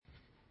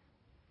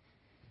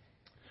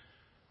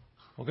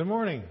Well, good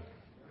morning.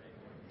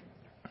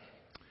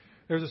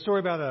 There's a story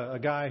about a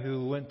guy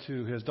who went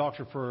to his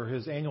doctor for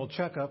his annual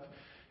checkup,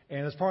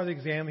 and as part of the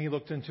exam, he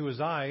looked into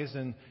his eyes,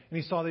 and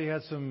he saw that he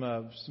had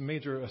some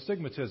major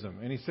astigmatism.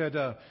 And he said,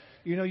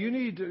 you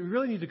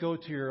really need to go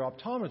to your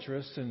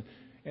optometrist and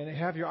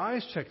have your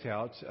eyes checked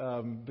out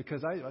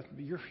because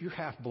you're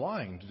half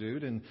blind,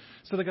 dude. And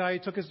so the guy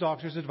took his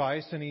doctor's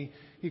advice, and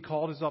he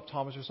called his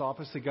optometrist's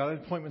office. He got an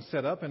appointment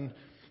set up, and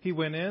he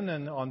went in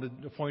and on the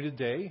appointed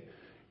day.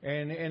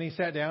 And he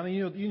sat down, and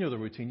you know the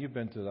routine. You've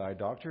been to the eye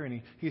doctor.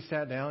 And he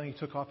sat down, and he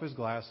took off his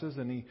glasses,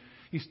 and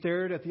he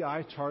stared at the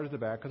eye chart at the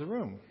back of the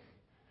room.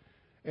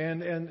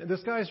 And this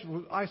guy's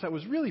eyesight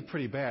was really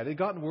pretty bad. It had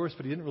gotten worse,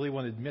 but he didn't really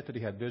want to admit that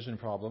he had vision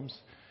problems,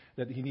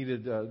 that he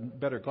needed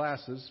better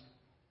glasses.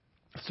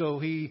 So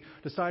he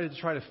decided to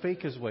try to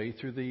fake his way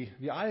through the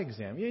eye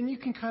exam. And you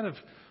can kind of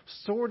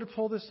sort of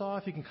pull this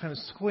off. You can kind of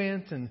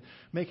squint and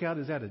make out,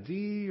 is that a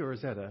D or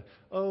is that a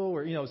O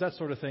or, is that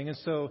sort of thing. And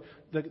so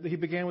he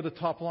began with the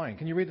top line.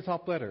 Can you read the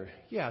top letter?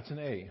 Yeah, it's an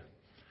A.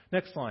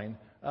 Next line,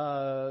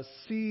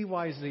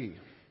 C-Y-Z.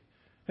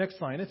 Next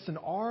line, it's an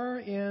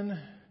R-N-S-V.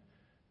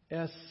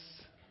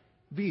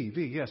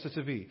 V, yes, it's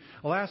a V.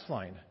 Last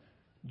line,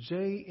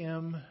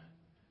 J-M-B.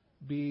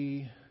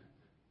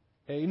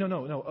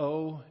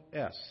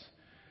 O-S.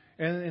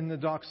 And the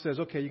doc says,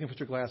 okay, you can put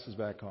your glasses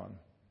back on.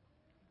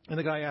 And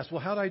the guy asks,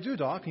 well, how'd I do,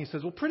 doc? And he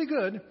says, well, pretty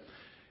good,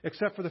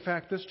 except for the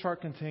fact this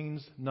chart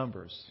contains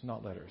numbers,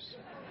 not letters.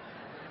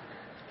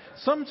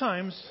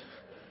 Sometimes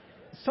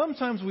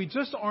we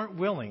just aren't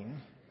willing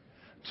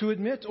to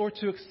admit or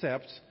to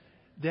accept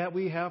that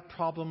we have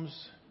problems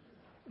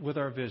with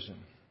our vision,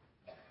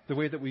 the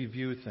way that we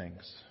view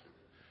things.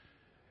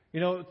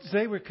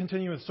 Today we're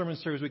continuing with a sermon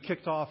series we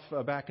kicked off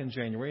back in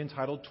January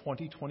entitled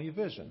 2020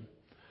 Vision.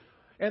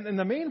 And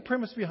the main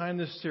premise behind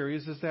this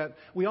series is that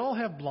we all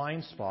have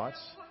blind spots.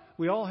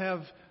 We all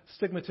have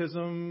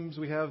stigmatisms.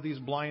 We have these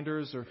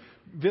blinders or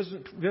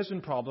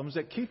vision problems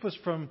that keep us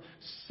from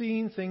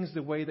seeing things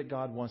the way that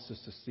God wants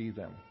us to see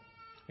them.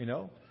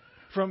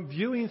 From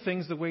viewing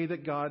things the way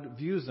that God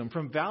views them.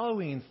 From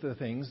valuing the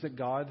things that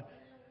God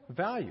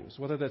values,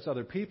 whether that's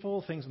other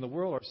people, things in the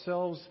world,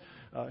 ourselves,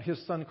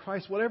 His Son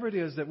Christ, whatever it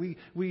is that we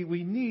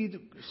need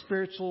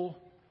spiritual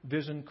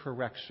vision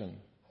correction,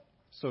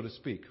 so to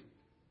speak.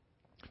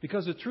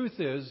 Because the truth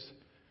is,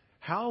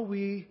 how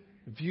we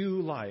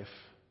view life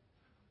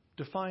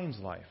defines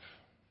life.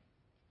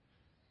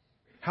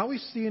 How we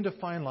see and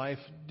define life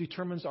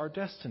determines our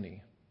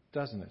destiny,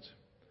 doesn't it?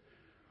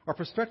 Our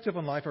perspective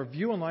on life, our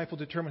view on life will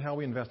determine how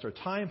we invest our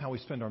time, how we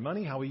spend our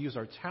money, how we use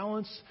our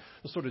talents,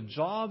 the sort of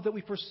job that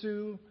we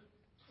pursue,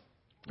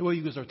 the way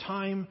we use our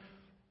time,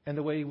 and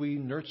the way we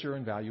nurture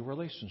and value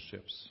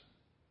relationships.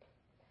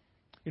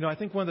 I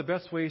think one of the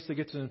best ways to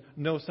get to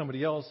know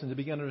somebody else and to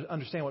begin to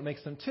understand what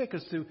makes them tick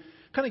is to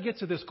kind of get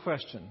to this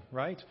question,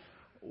 right?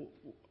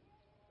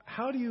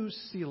 How do you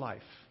see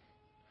life?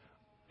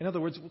 In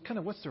other words,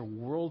 what's their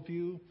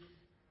worldview?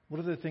 What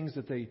are the things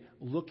that they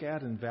look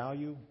at and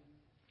value?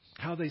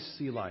 How they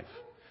see life.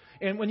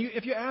 And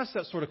if you ask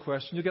that sort of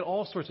question, you get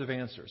all sorts of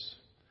answers.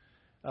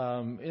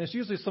 And it's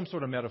usually some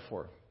sort of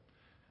metaphor.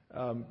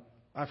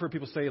 I've heard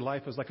people say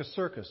life is like a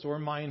circus or a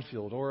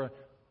minefield or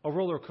a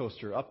roller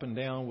coaster, up and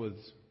down with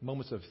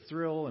moments of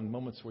thrill and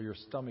moments where your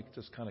stomach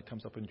just kind of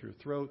comes up into your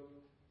throat.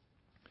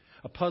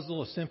 A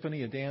puzzle, a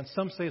symphony, a dance.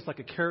 Some say it's like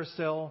a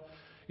carousel.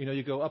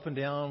 You go up and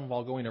down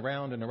while going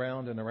around and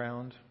around and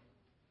around.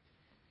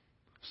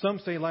 Some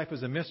say life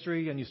is a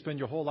mystery and you spend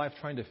your whole life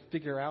trying to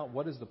figure out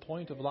what is the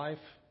point of life.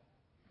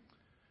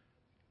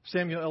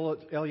 Samuel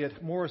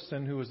Eliot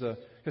Morison, who was a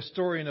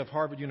historian of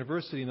Harvard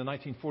University in the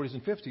 1940s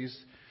and 50s,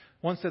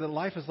 once said that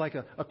life is like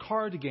a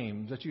card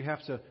game that you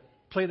have to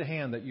play the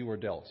hand that you were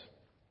dealt.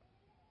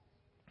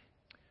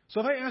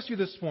 So if I ask you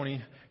this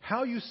morning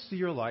how you see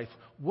your life,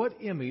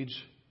 what image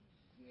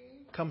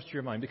comes to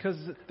your mind? Because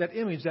that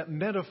image, that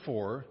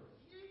metaphor,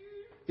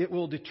 it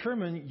will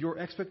determine your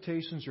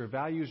expectations, your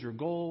values, your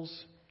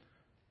goals,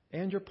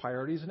 and your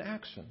priorities and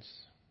actions.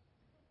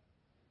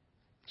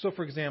 So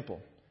for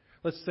example,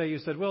 let's say you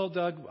said, well,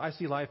 Doug, I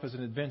see life as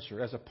an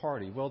adventure, as a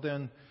party. Well,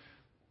 then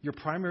your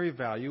primary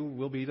value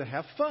will be to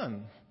have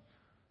fun,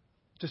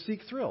 to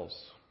seek thrills.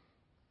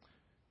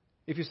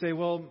 If you say,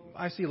 well,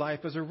 I see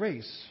life as a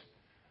race,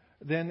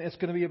 then it's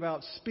going to be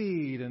about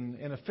speed and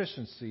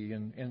efficiency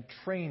and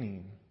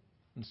training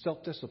and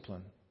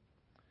self-discipline.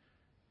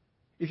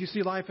 If you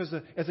see life as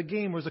a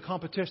game or as a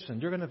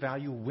competition, you're going to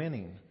value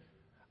winning.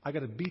 I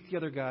got to beat the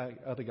other guy,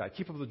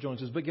 keep up with the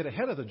Joneses, but get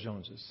ahead of the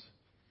Joneses.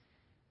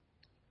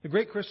 The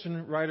great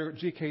Christian writer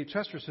G.K.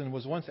 Chesterton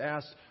was once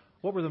asked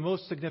what were the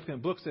most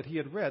significant books that he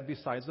had read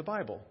besides the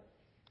Bible.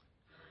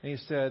 And he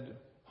said,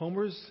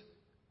 Homer's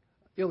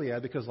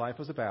Iliad, because life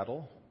was a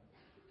battle,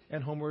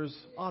 and Homer's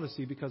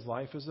Odyssey, because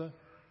life is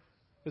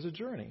a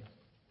journey.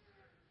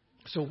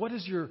 So what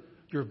is your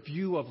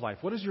view of life?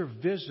 What is your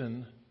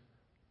vision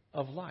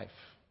of life?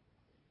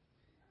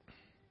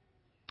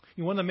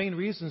 One of the main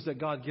reasons that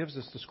God gives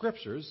us the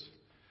Scriptures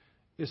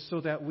is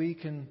so that we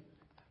can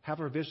have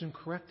our vision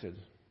corrected,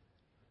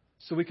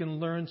 so we can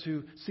learn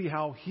to see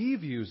how He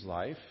views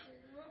life,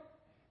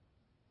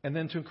 and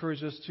then to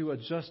encourage us to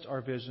adjust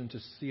our vision to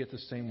see it the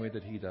same way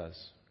that He does.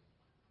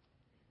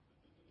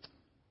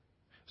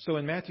 So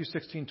in Matthew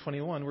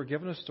 16:21, we're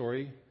given a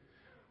story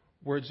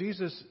where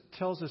Jesus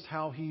tells us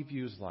how He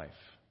views life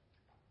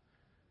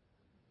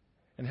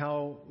and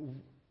how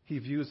He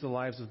views the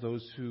lives of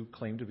those who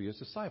claim to be His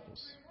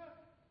disciples.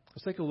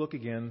 Let's take a look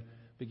again,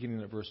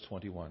 beginning at verse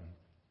 21.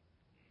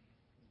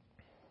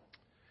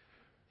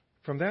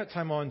 From that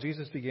time on,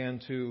 Jesus began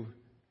to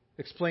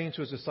explain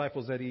to His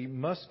disciples that He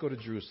must go to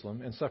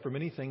Jerusalem and suffer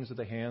many things at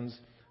the hands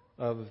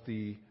of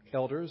the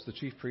elders, the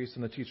chief priests,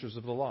 and the teachers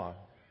of the law,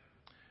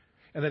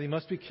 and that He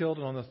must be killed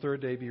and on the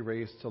third day be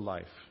raised to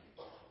life.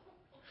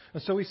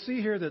 And so we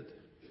see here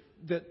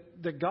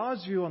that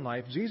God's view on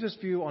life, Jesus'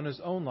 view on His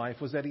own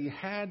life, was that He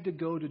had to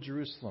go to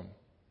Jerusalem,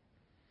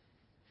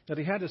 that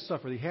He had to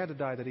suffer, that He had to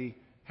die, that He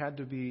had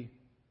to be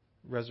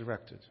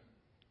resurrected.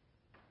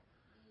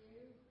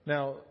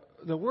 Now,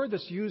 the word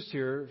that's used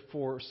here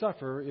for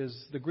suffer is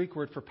the Greek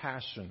word for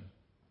passion.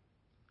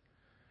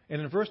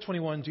 And in verse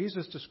 21,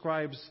 Jesus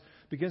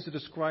begins to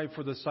describe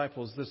for the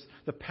disciples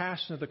the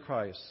passion of the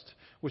Christ,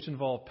 which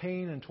involved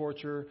pain and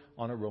torture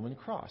on a Roman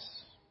cross.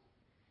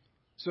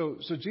 So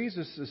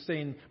Jesus is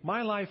saying,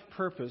 my life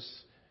purpose,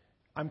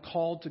 I'm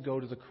called to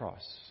go to the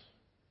cross.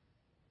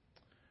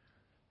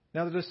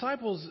 Now the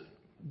disciples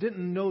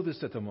didn't know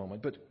this at the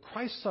moment, but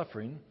Christ's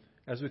suffering,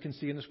 as we can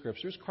see in the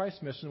Scriptures,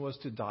 Christ's mission was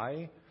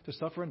to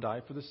suffer and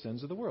die for the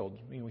sins of the world.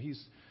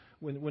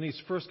 When he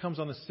first comes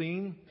on the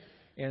scene,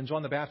 and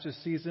John the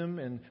Baptist sees Him,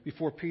 and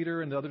before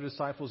Peter and the other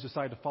disciples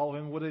decide to follow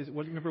Him,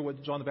 remember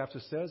what John the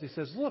Baptist says? He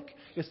says, "Look,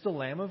 it's the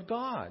Lamb of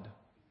God."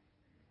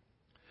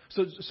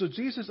 So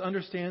Jesus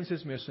understands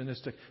His mission is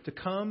to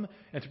come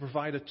and to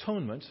provide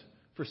atonement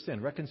for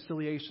sin.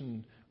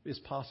 Reconciliation is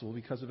possible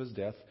because of His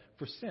death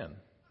for sin.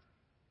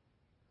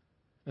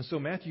 And so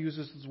Matthew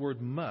uses this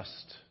word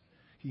must.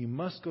 He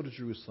must go to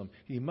Jerusalem.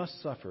 He must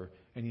suffer,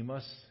 and He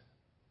must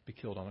be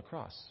killed on a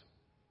cross.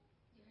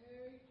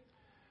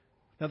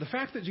 Now, the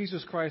fact that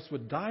Jesus Christ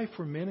would die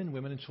for men and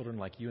women and children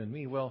like you and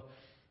me, well,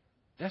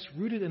 that's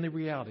rooted in the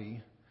reality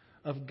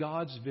of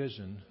God's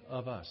vision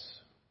of us.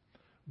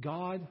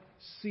 God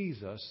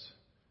sees us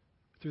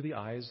through the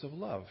eyes of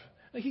love.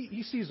 Now,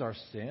 he sees our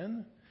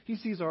sin. He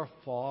sees our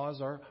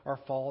flaws, our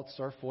faults,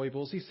 our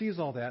foibles. He sees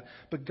all that.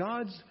 But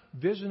God's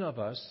vision of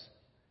us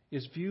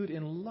is viewed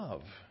in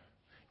love,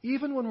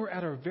 even when we're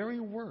at our very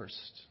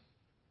worst.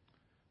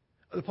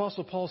 The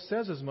Apostle Paul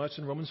says as much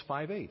in Romans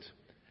 5:8.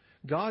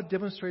 God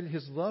demonstrated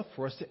His love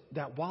for us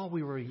that while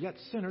we were yet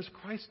sinners,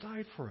 Christ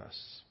died for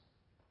us.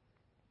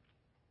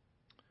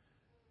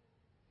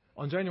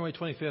 On January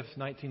 25th,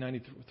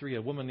 1993,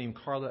 a woman named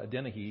Carla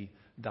Adeniji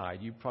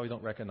died. You probably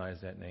don't recognize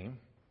that name.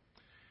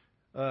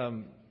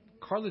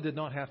 Carla did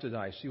not have to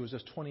die. She was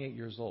just 28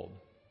 years old.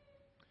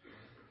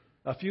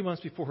 A few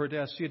months before her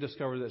death, she had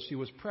discovered that she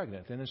was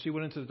pregnant. And then she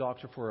went into the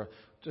doctor for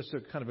just a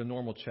kind of a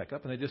normal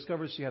checkup. And they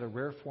discovered she had a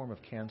rare form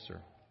of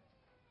cancer.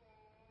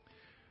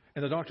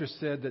 And the doctor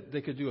said that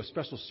they could do a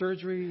special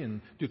surgery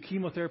and do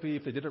chemotherapy.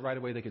 If they did it right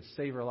away, they could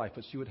save her life.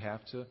 But she'd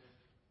have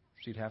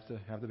to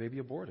have the baby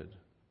aborted.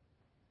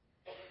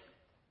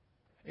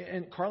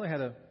 And Carla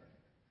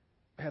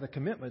had a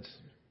commitment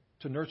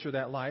to nurture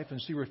that life,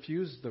 and she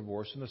refused the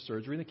abortion, the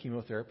surgery, and the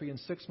chemotherapy. And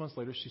 6 months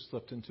later, she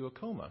slipped into a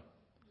coma.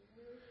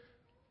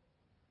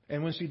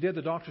 And when she did,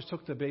 the doctors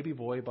took the baby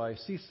boy by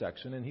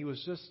C-section, and he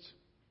was just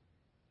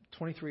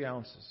 23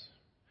 ounces.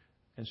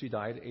 And she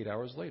died 8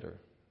 hours later.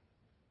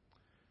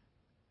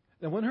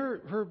 And when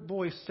her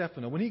boy,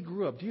 Stefano, when he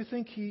grew up, do you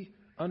think he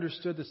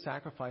understood the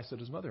sacrifice that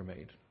his mother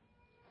made?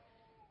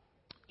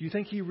 Do you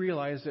think he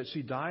realized that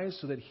she died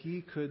so that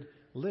he could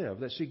live,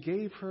 that she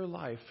gave her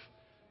life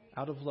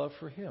out of love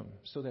for him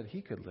so that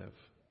he could live?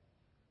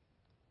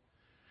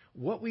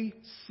 What we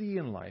see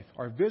in life,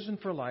 our vision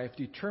for life,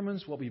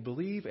 determines what we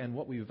believe and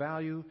what we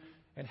value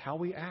and how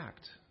we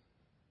act.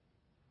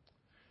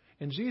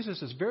 And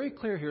Jesus is very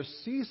clear here,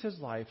 sees His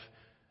life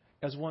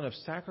as one of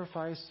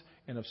sacrifice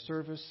and of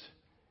service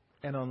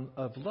and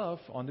of love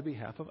on the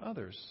behalf of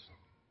others,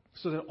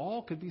 so that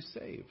all could be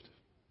saved.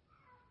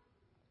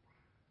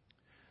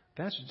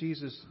 That's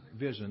Jesus'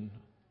 vision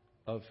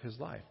of His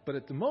life. But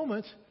at the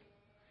moment,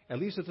 at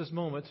least at this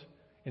moment,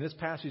 in this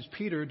passage,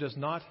 Peter does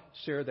not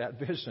share that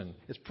vision.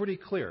 It's pretty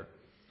clear.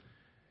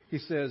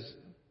 It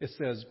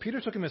says,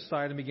 Peter took him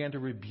aside and began to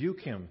rebuke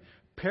him.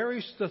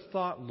 "Perish the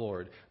thought,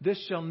 Lord. This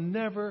shall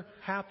never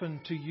happen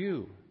to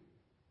you."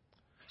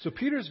 So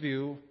Peter's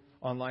view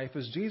on life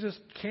is Jesus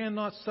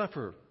cannot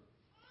suffer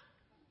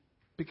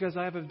because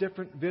I have a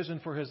different vision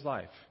for His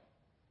life.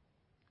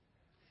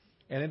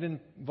 And it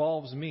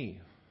involves me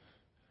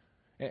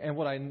and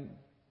what I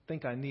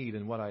think I need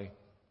and what I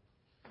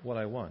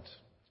want.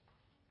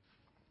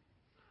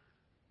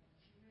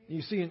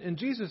 You see, in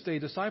Jesus' day,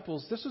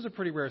 disciples, this was a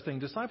pretty rare thing.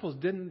 Disciples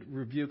didn't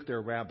rebuke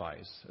their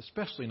rabbis,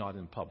 especially not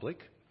in public.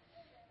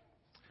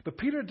 But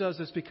Peter does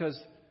this because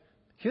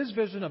his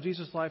vision of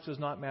Jesus' life does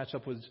not match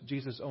up with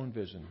Jesus' own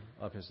vision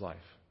of His life.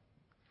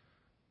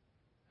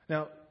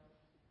 Now,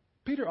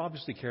 Peter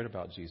obviously cared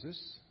about Jesus.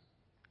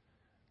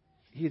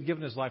 He had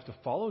given his life to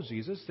follow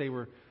Jesus. They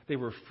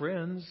were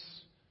friends.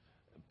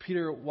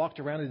 Peter walked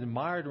around and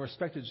admired and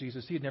respected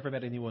Jesus. He had never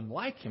met anyone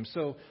like him.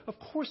 So, of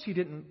course, he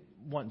didn't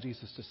want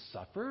Jesus to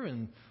suffer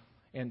and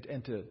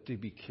to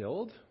be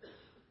killed.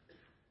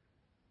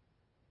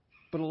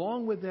 But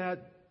along with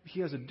that,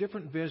 he has a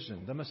different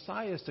vision. The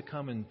Messiah is to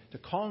come and to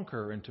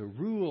conquer and to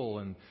rule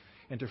and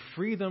to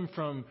free them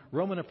from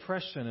Roman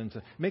oppression and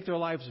to make their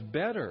lives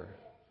better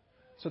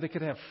so they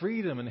could have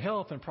freedom and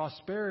health and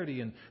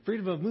prosperity and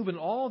freedom of movement,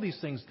 all these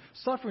things.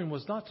 Suffering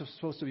was not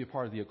supposed to be a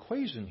part of the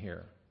equation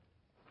here.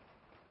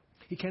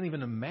 He can't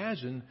even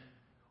imagine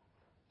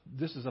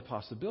this is a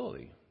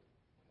possibility.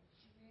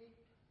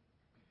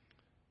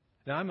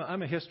 Now,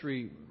 I'm a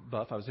history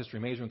buff. I was a history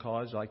major in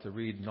college. I like to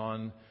read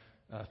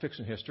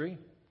non-fiction history.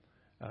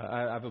 I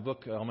have a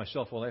book on my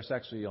shelf. Well, it's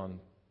actually on,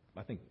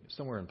 I think,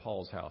 somewhere in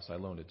Paul's house. I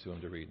loaned it to him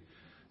to read.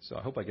 So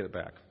I hope I get it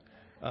back.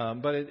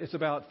 But it's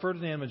about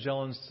Ferdinand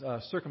Magellan's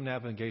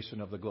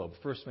circumnavigation of the globe.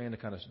 First man to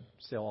kind of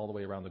sail all the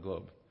way around the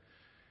globe.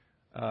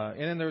 And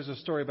then there's a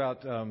story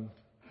about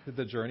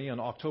the journey. On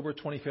October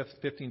 25th,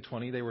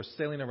 1520, they were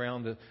sailing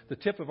around the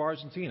tip of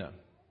Argentina.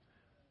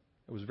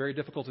 It was very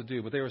difficult to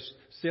do, but they were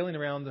sailing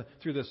around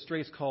through the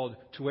straits called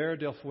Tierra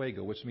del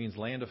Fuego, which means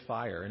land of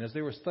fire. And as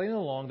they were sailing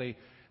along, they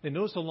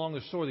noticed along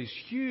the shore these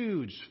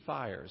huge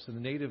fires. And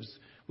the natives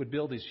would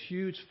build these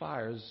huge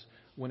fires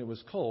when it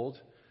was cold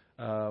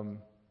to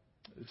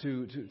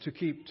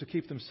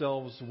keep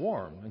themselves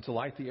warm and to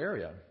light the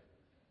area.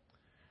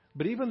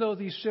 But even though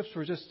these ships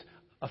were just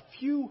a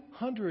few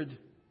hundred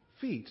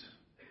feet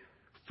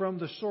from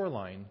the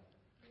shoreline,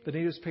 the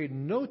natives paid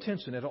no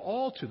attention at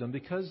all to them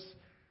because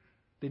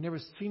they'd never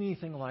seen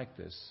anything like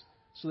this.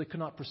 So they could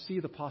not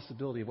perceive the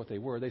possibility of what they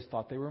were. They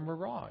thought they were a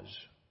mirage.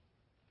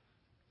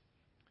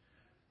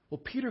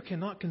 Well, Peter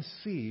cannot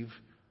conceive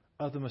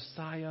of the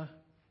Messiah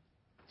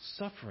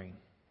suffering.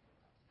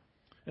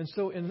 And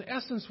so, in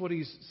essence, what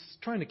he's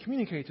trying to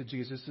communicate to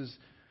Jesus is,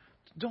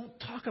 don't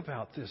talk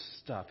about this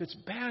stuff. It's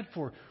bad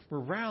for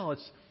morale.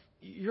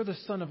 You're the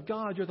Son of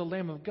God. You're the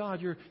Lamb of God.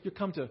 You're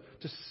come to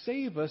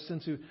save us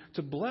and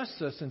to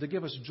bless us and to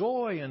give us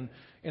joy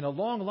and a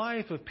long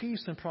life of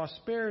peace and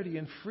prosperity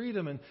and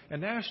freedom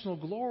and national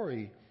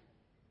glory.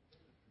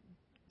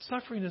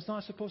 Suffering is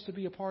not supposed to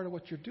be a part of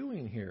what you're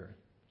doing here.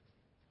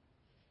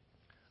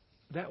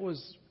 That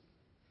was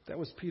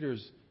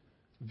Peter's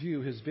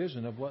view, his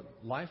vision of what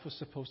life was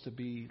supposed to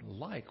be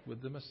like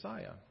with the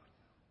Messiah.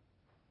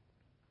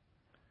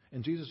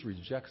 And Jesus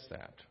rejects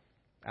that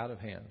out of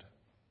hand.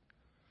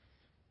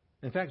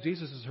 In fact,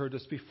 Jesus has heard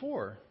this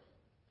before.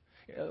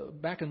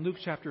 Back in Luke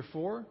chapter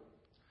 4,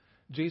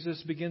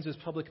 Jesus begins his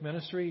public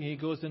ministry. He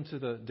goes into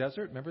the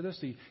desert. Remember this?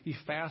 He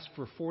fasts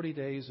for 40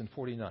 days and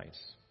 40 nights.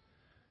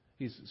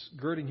 He's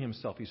girding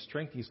himself. He's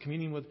strengthening.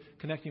 He's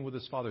connecting with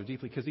his Father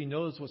deeply because he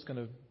knows what's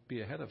going to be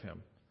ahead of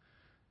him.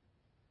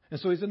 And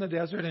so he's in the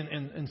desert,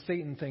 and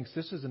Satan thinks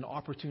this is an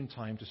opportune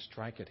time to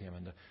strike at him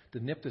and to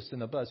nip this in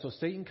the bud. So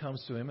Satan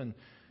comes to him, and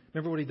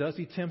remember what he does?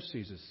 He tempts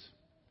Jesus.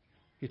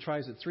 He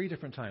tries it 3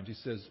 different times. He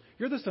says,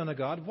 "You're the Son of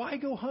God. Why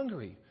go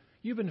hungry?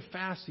 You've been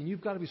fasting.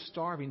 You've got to be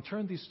starving.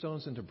 Turn these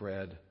stones into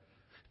bread.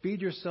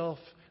 Feed yourself,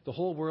 the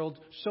whole world.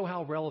 Show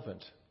how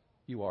relevant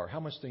you are, how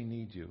much they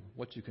need you,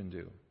 what you can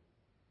do."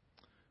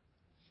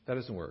 That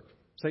doesn't work.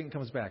 Satan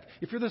comes back.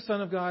 "If you're the Son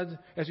of God,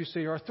 as you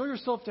say you are, throw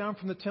yourself down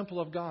from the temple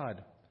of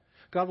God.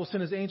 God will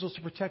send his angels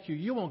to protect you.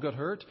 You won't get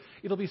hurt.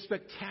 It'll be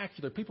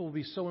spectacular. People will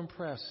be so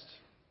impressed."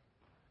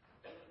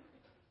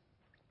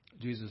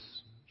 Jesus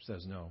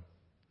says no.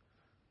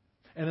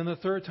 And then the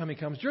 3rd time he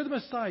comes, "You're the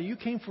Messiah. You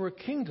came for a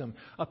kingdom,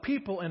 a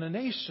people, and a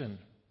nation.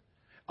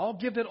 I'll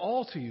give it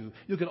all to you.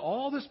 You'll get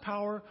all this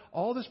power,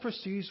 all this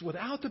prestige,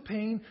 without the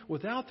pain,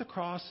 without the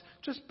cross.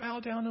 Just bow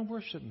down and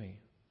worship me."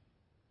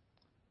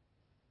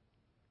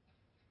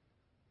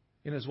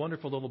 In his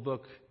wonderful little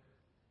book,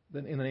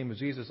 In the Name of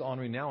Jesus,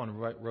 Henri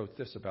Nouwen wrote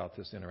this about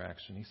this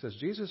interaction. He says,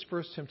 Jesus'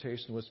 first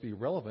temptation was to be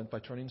relevant by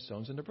turning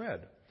stones into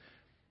bread.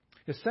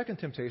 His second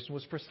temptation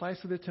was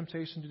precisely the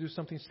temptation to do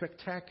something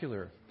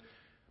spectacular.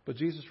 But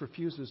Jesus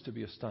refuses to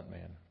be a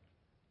stuntman.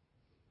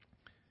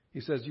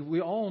 He says, we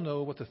all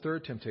know what the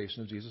third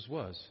temptation of Jesus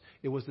was.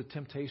 It was the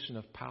temptation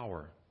of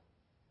power.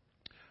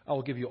 "I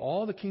will give you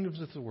all the kingdoms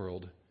of the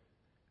world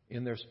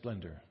in their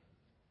splendor."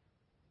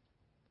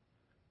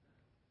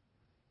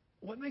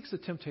 What makes the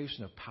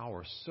temptation of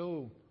power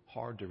so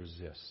hard to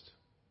resist?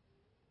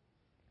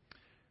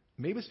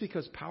 Maybe it's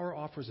because power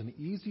offers an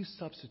easy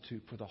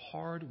substitute for the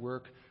hard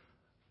work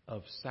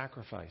of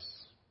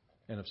sacrifice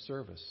and of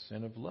service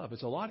and of love.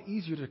 It's a lot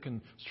easier to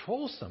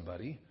control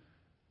somebody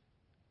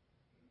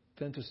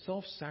than to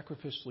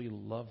self-sacrificially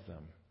love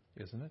them,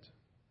 isn't it?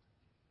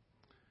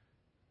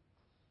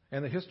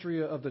 And the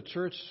history of the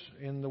church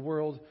in the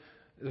world,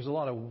 there's a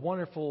lot of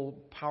wonderful,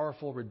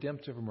 powerful,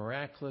 redemptive,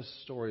 miraculous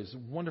stories.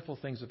 Wonderful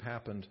things have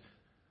happened.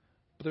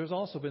 But there's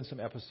also been some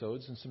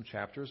episodes and some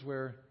chapters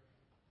where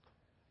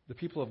the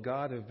people of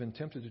God have been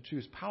tempted to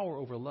choose power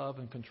over love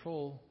and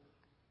control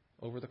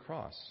over the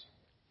cross.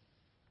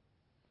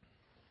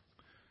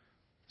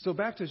 So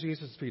back to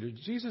Jesus, Peter.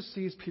 Jesus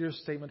sees Peter's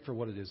statement for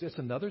what it is. It's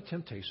another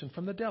temptation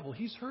from the devil.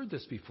 He's heard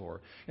this before.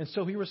 And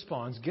so he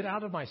responds, "Get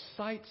out of my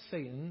sight,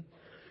 Satan.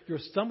 You're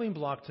a stumbling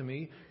block to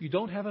me. You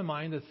don't have in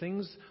mind the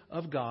things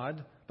of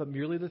God, but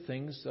merely the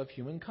things of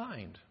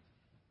humankind."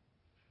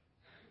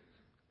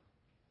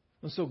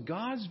 And so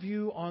God's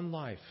view on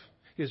life,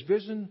 His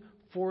vision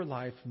for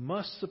life,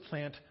 must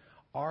supplant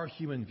our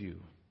human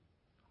view,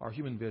 our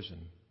human vision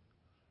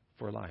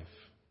for life.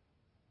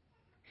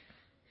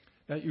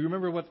 Now, you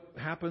remember what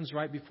happens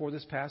right before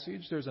this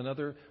passage? There's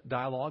another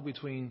dialogue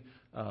between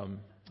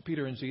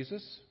Peter and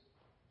Jesus.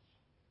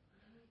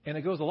 And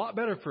it goes a lot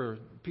better for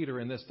Peter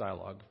in this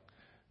dialogue.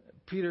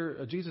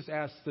 Jesus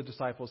asks the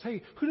disciples,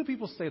 "Hey, who do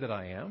people say that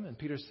I am?" And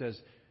Peter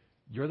says,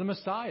 "You're the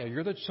Messiah.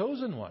 You're the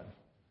chosen one."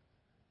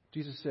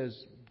 Jesus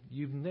says,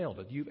 "You've nailed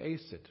it. You've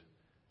aced it.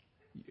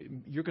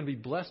 You're going to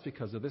be blessed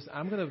because of this.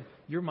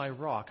 You're my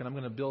rock, and I'm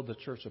going to build the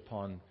church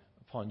upon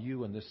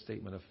you and this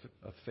statement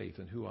of faith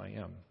and who I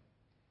am."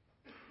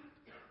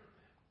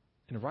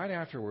 And right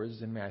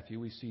afterwards in Matthew,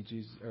 we see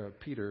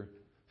Peter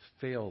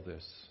fail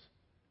this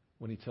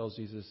when he tells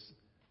Jesus,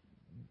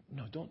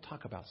 "No, don't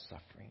talk about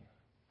suffering.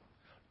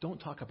 Don't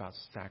talk about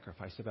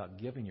sacrifice, about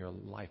giving your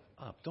life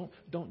up.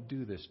 Don't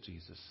do this,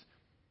 Jesus."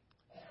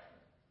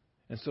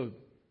 And so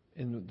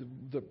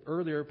in the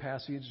earlier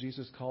passage,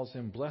 Jesus calls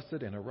him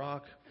blessed and a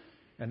rock.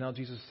 And now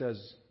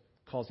Jesus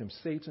calls him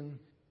Satan,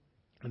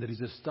 and that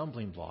he's a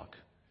stumbling block,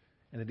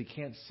 and that he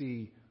can't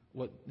see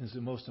what is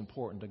the most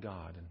important to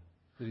God, and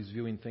that he's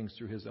viewing things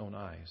through his own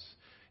eyes.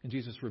 And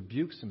Jesus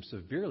rebukes him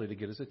severely to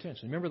get his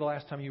attention. Remember the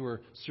last time you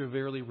were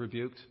severely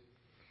rebuked?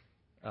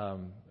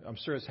 I'm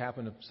sure it's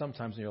happened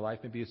sometimes in your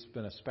life. Maybe it's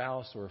been a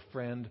spouse or a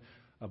friend,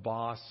 a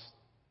boss,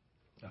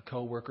 a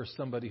coworker,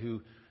 somebody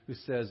who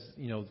says,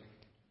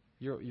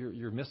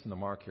 you're missing the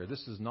mark here.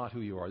 This is not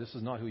who you are. This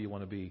is not who you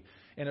want to be.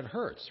 And it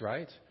hurts,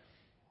 right?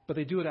 But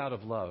they do it out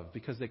of love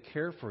because they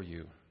care for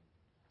you.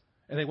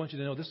 And they want you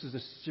to know this is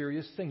a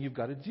serious thing. You've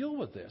got to deal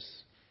with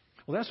this.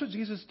 Well, that's what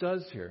Jesus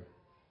does here.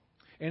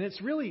 And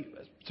it's really,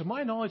 to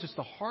my knowledge, it's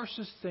the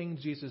harshest thing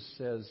Jesus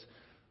says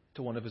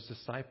to one of his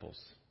disciples.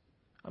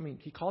 I mean,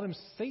 he called him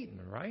Satan,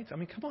 right? I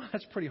mean, come on,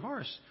 that's pretty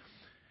harsh.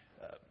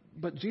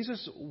 But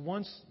Jesus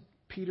wants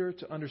Peter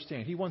to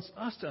understand. He wants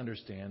us to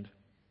understand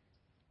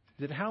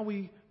that how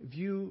we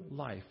view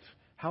life,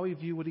 how we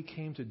view what he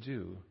came to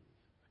do,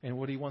 and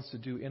what he wants to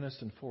do in us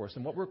and for us,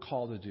 and what we're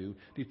called to do,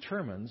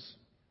 determines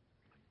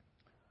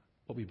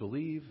what we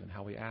believe and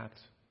how we act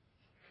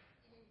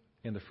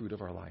in the fruit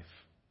of our life.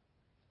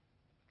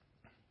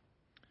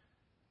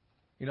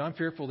 I'm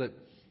fearful that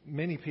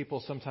many people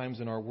sometimes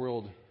in our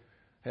world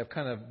have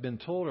kind of been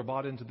told or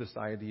bought into this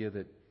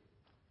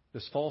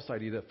false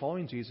idea that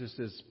following Jesus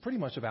is pretty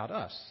much about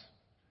us.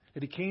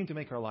 That he came to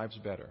make our lives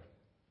better.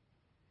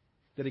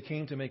 That he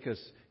came to make us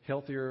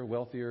healthier,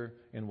 wealthier,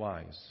 and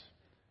wise.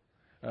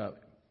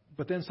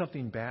 But then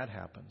something bad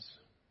happens.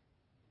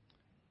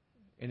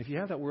 And if you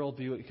have that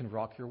worldview, it can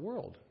rock your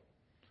world.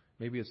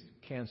 Maybe it's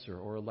cancer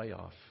or a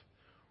layoff.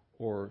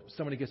 Or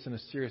somebody gets in a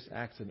serious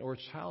accident. Or a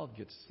child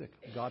gets sick.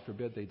 God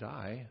forbid they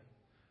die.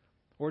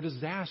 Or a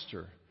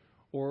disaster.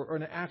 Or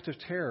an act of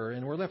terror.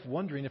 And we're left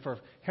wondering if our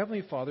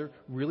Heavenly Father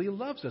really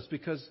loves us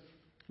because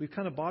we've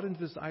kind of bought into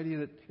this idea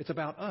that it's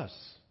about us.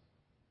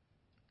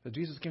 That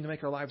Jesus came to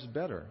make our lives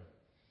better.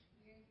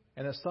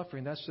 And that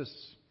suffering, that's just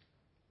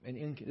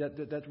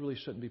that really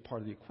shouldn't be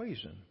part of the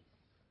equation.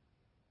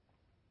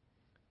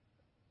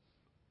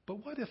 But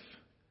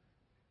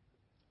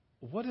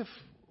what if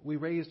we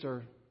raised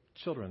our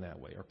children that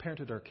way or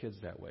parented our kids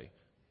that way?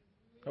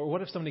 Or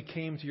what if somebody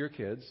came to your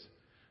kids,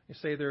 you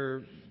say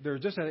they're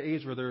just at an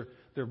age where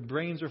their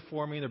brains are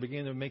forming, they're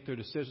beginning to make their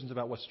decisions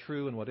about what's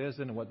true and what isn't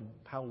and what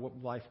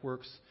life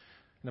works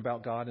and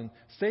about God. And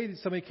say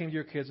somebody came to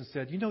your kids and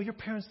said, your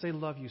parents, they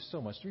love you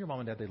so much. Your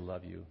mom and dad, they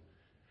love you.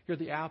 You're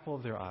the apple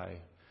of their eye.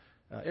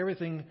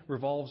 Everything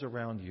revolves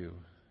around you.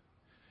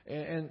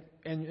 And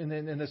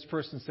this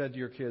person said to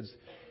your kids,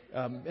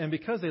 and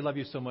because they love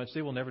you so much,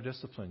 they will never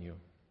discipline you.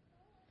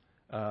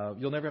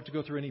 You'll never have to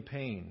go through any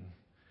pain.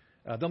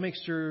 They'll make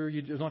sure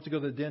you don't have to go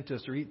to the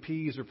dentist or eat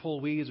peas or pull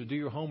weeds or do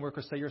your homework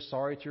or say you're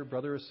sorry to your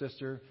brother or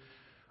sister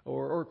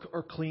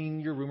or clean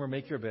your room or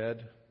make your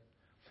bed.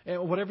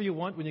 And whatever you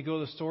want when you go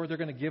to the store, they're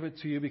going to give it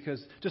to you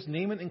because just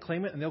name it and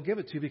claim it and they'll give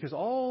it to you because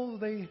all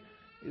they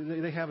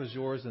have is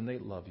yours and they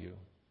love you.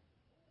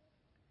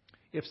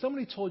 If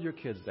somebody told your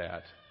kids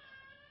that,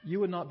 you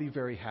would not be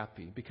very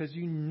happy because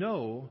you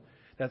know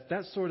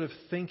that sort of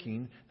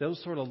thinking,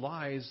 those sort of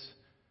lies,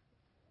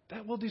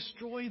 that will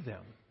destroy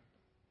them.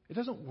 It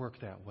doesn't work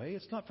that way.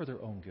 It's not for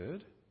their own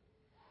good.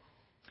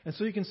 And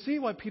so you can see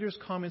why Peter's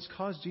comments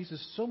caused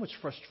Jesus so much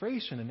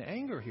frustration and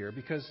anger here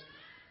because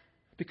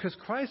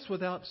Christ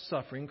without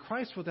suffering,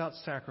 Christ without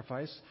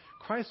sacrifice,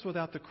 Christ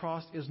without the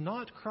cross is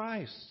not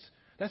Christ.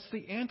 That's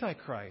the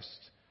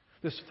Antichrist.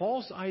 This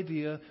false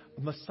idea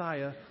of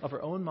Messiah of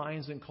our own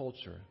minds and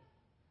culture.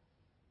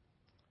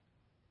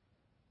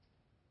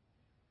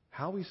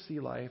 How we see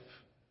life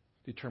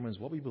determines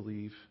what we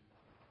believe,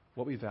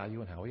 what we value,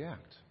 and how we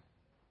act.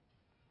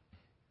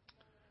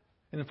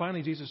 And then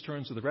finally, Jesus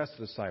turns to the rest of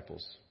the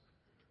disciples.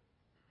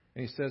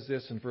 And he says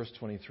this in verse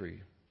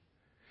 23.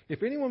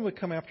 If anyone would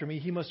come after me,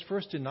 he must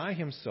first deny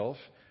himself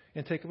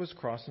and take up his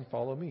cross and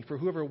follow me. For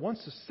whoever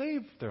wants to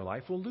save their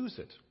life will lose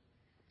it.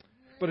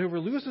 But whoever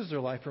loses their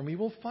life for me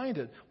will find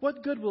it.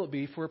 What good will it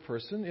be for a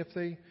person if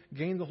they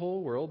gain the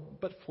whole world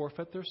but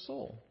forfeit their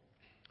soul?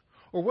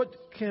 Or what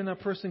can a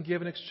person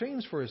give in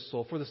exchange for his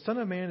soul? For the Son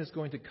of Man is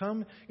going to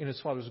come in his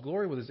Father's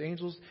glory with his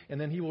angels, and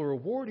then he will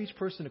reward each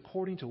person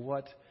according to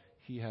what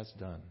he has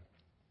done.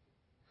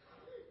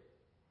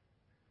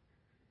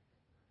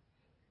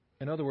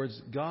 In other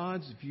words,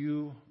 God's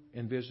view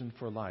and vision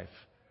for life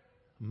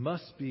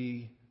must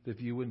be the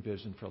view and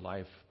vision for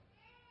life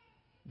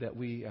that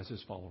we as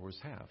his followers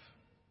have.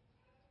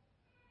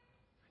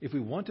 If we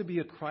want to be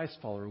a Christ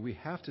follower, we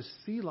have to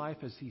see life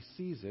as he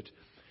sees it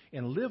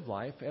and live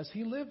life as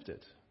he lived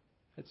it.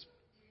 It's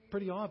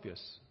pretty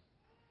obvious.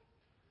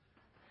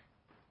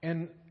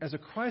 And as a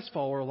Christ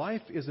follower,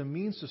 life is a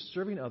means to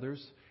serving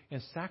others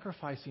and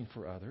sacrificing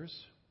for others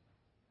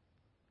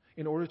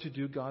in order to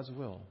do God's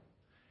will.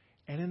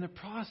 And in the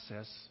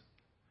process,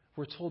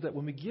 we're told that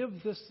when we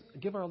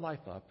give our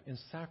life up in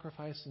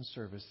sacrifice and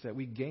service, that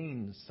we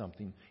gain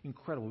something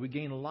incredible. We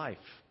gain life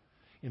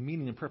and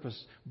meaning and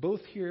purpose, both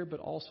here but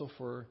also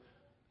for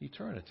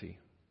eternity.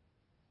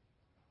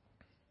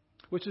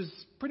 Which is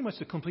pretty much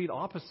the complete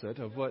opposite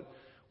of what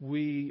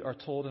we are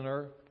told in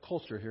our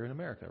culture here in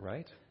America,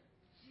 right?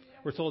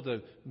 We're told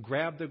to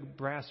grab the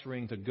brass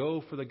ring, to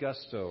go for the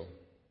gusto,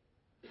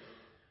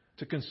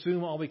 to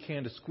consume all we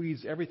can, to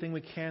squeeze everything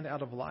we can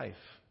out of life.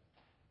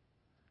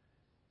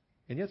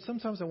 And yet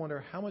sometimes I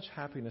wonder how much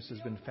happiness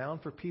has been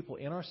found for people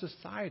in our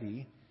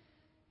society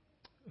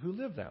who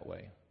live that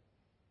way.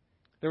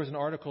 There was an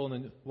article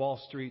in the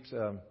Wall Street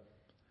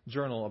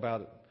Journal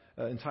about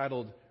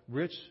entitled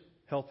 "Rich,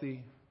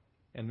 Healthy,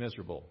 and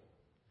Miserable."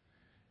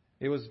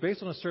 It was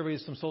based on a survey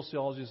some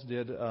sociologists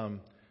did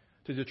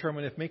to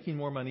determine if making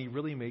more money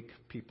really make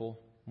people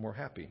more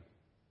happy.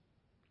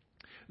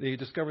 They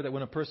discovered that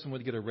when a person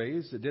would get a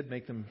raise, it did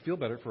make them feel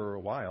better for a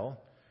while.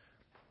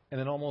 And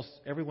then almost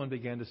everyone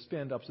began to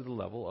spend up to the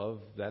level of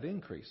that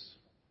increase.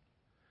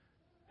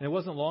 And it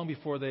wasn't long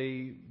before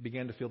they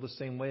began to feel the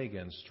same way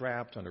again,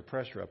 strapped, under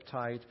pressure,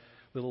 uptight,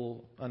 a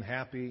little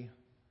unhappy.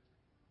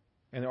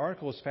 And the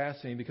article was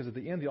fascinating because at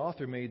the end the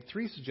author made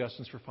 3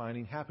 suggestions for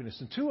finding happiness.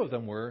 And 2 of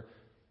them were,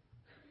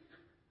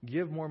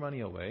 give more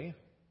money away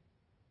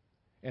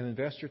and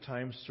invest your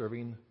time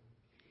serving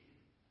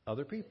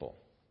other people.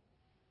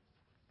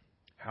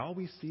 How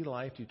we see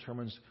life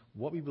determines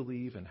what we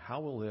believe and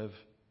how we'll live.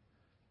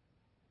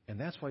 And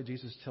that's why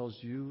Jesus tells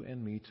you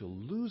and me to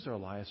lose our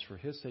lives for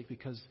his sake,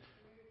 because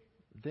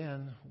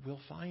then we'll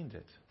find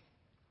it.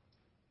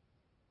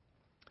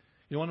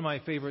 You know, one of my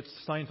favorite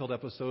Seinfeld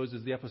episodes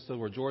is the episode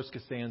where George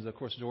Costanza, of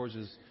course, George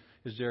is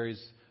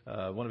Jerry's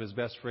one of his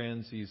best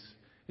friends. He's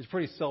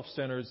pretty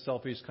self-centered,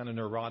 selfish, kind of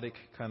neurotic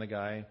kind of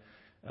guy.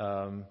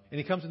 And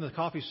he comes into the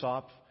coffee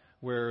shop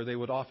where they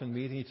would often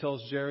meet, and he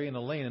tells Jerry and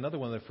Elaine, another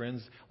one of their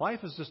friends,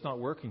 life is just not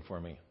working for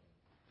me.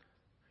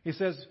 He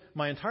says,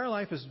 my entire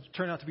life has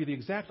turned out to be the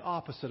exact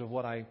opposite of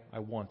what I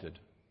wanted.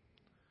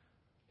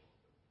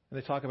 And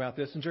they talk about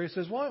this, and Jerry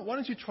says, why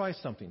don't you try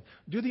something?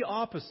 Do the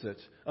opposite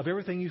of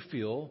everything you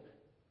feel.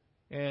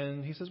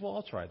 And he says, well,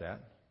 I'll try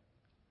that.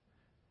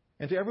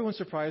 And to everyone's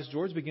surprise,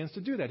 George begins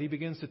to do that. He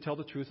begins to tell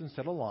the truth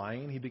instead of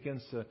lying. He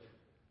begins to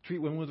treat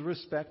women with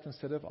respect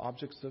instead of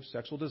objects of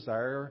sexual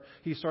desire.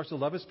 He starts to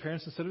love his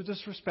parents instead of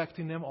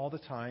disrespecting them all the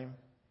time.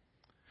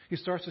 He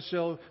starts to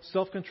show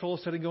self-control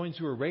instead of going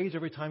into a rage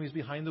every time he's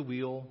behind the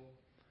wheel.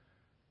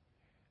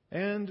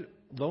 And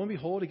lo and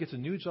behold, he gets a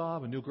new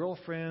job, a new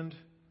girlfriend,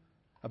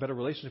 a better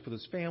relationship with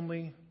his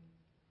family.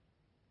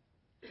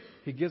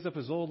 He gives up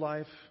his old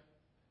life.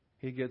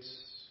 He gets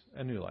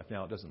a new life.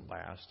 Now, it doesn't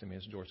last. I mean,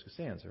 it's George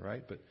Costanza,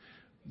 right?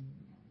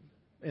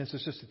 And it's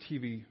just a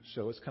TV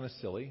show. It's kind of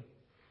silly.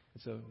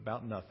 It's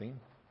about nothing.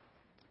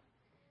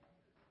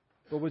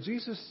 But what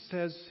Jesus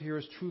says here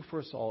is true for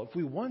us all. If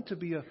we want to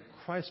be a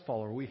Christ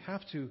follower, we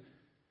have to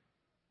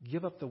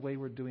give up the way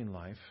we're doing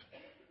life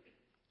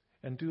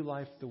and do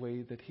life the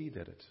way that he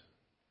did it.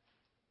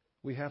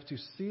 We have to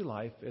see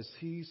life as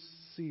he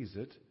sees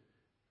it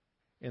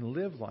and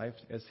live life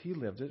as he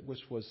lived it, which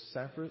was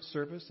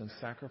service and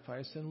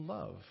sacrifice and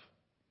love.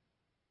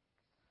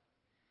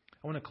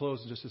 I want to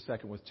close in just a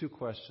second with 2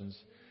 questions.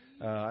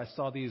 I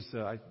saw these,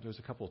 there's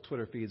a couple of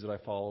Twitter feeds that I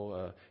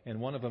follow,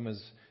 and one of them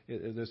is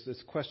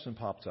this question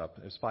popped up.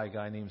 It's by a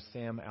guy named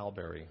Sam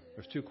Alberry.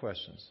 There's 2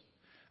 questions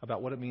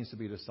about what it means to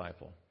be a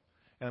disciple.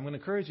 And I'm going to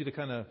encourage you to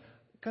kind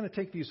of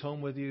take these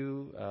home with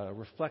you,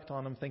 reflect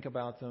on them, think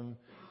about them.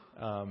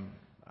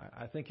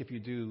 I think if you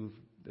do,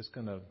 there's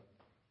going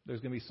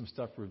to be some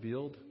stuff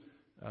revealed,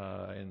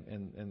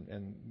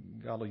 and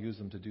God will use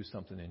them to do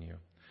something in you.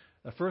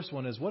 The first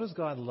one is, what does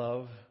God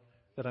love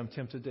that I'm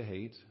tempted to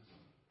hate?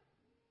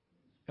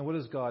 And what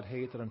does God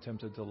hate that I'm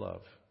tempted to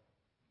love?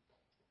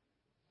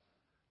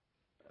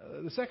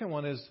 The second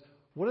one is,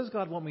 what does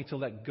God want me to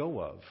let go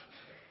of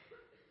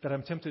that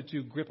I'm tempted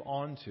to grip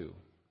onto?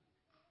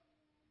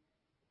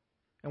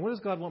 And what does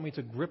God want me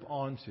to grip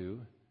onto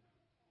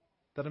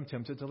that I'm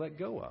tempted to let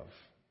go of?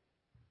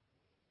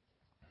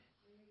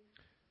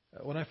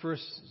 When I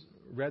first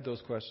read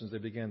those questions, they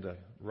began to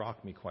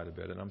rock me quite a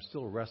bit, and I'm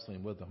still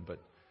wrestling with them. But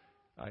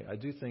I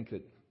do think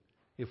that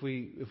if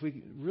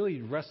we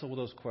really wrestle with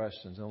those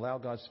questions and allow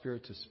God's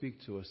Spirit to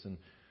speak to us and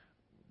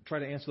try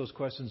to answer those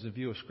questions in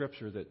view of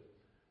Scripture, that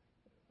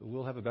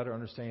we'll have a better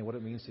understanding of what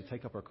it means to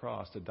take up our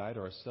cross, to die to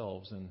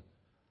ourselves,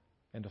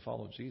 and to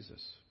follow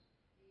Jesus.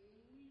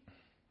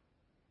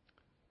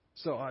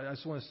 So I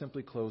just want to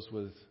simply close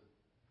with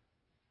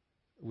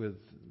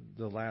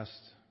the last,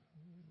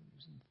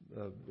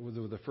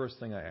 with the first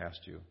thing I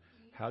asked you.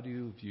 How do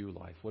you view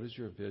life? What is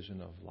your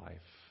vision of life?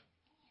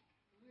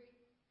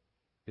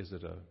 Is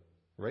it a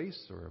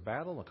race or a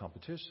battle, a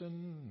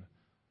competition?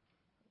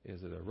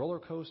 Is it a roller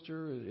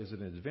coaster? Is it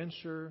an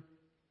adventure?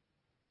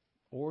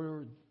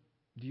 Or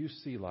do you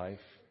see life,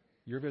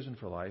 your vision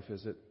for life,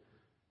 is it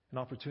an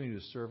opportunity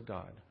to serve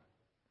God,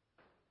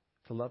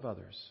 to love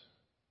others,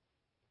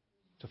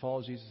 to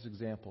follow Jesus'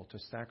 example, to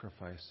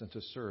sacrifice and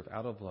to serve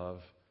out of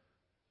love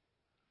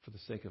for the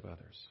sake of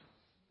others?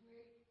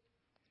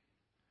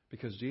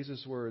 Because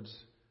Jesus' words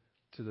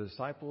to the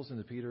disciples and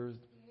to Peter,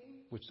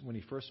 which when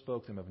he first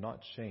spoke them, have not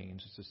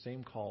changed. It's the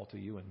same call to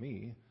you and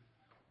me.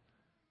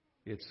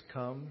 It's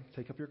come,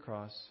 take up your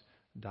cross,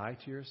 die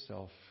to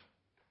yourself,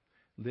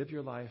 live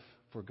your life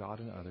for God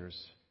and others.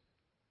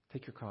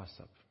 Take your cross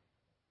up.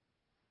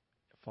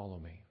 Follow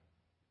me.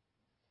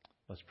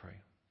 Let's pray.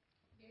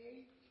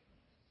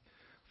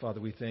 Father,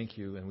 we thank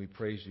you and we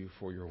praise you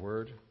for your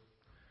word.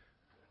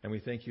 And we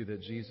thank you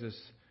that Jesus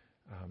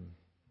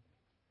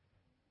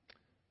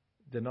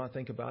did not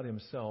think about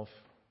himself,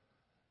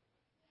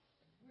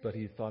 but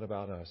he thought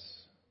about us.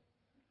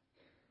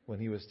 When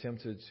he was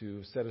tempted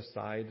to set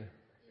aside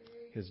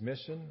his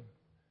mission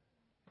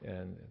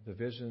and the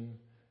vision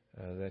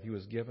that he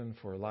was given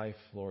for life,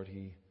 Lord,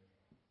 he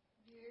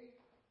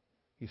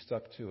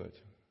stuck to it.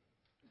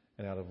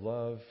 And out of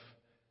love,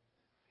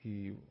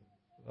 he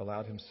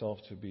allowed himself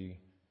to be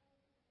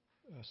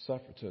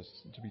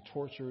to be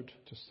tortured,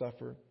 to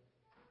suffer,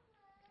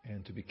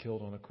 and to be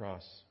killed on a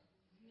cross.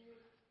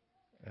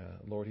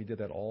 Lord, he did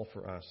that all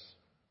for us.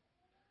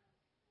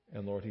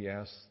 And Lord, he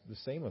asks the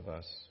same of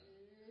us,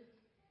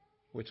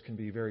 which can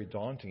be very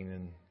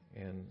daunting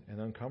and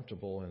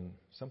uncomfortable and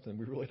something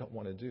we really don't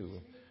want to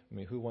do. I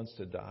mean, who wants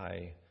to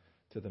die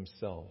to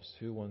themselves?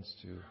 Who wants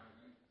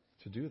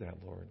to do that,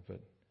 Lord?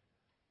 But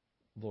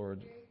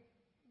Lord,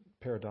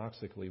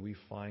 paradoxically, we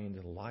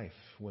find life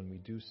when we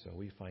do so.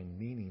 We find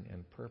meaning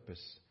and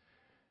purpose.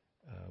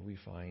 We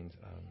find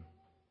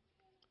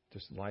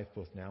just life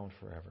both now and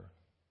forever.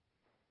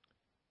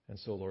 And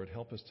so, Lord,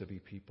 help us to be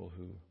people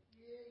who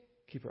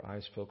keep our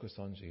eyes focused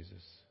on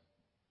Jesus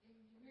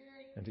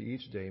and to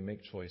each day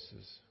make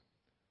choices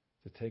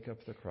to take up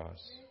the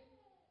cross,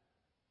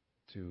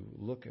 to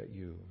look at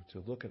you,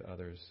 to look at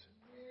others,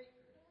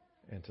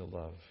 and to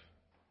love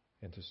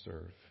and to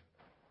serve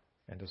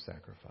and to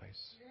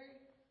sacrifice.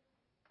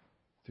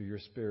 Through your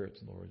Spirit,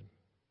 Lord,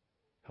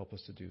 help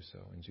us to do so.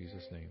 In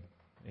Jesus' name,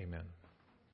 amen.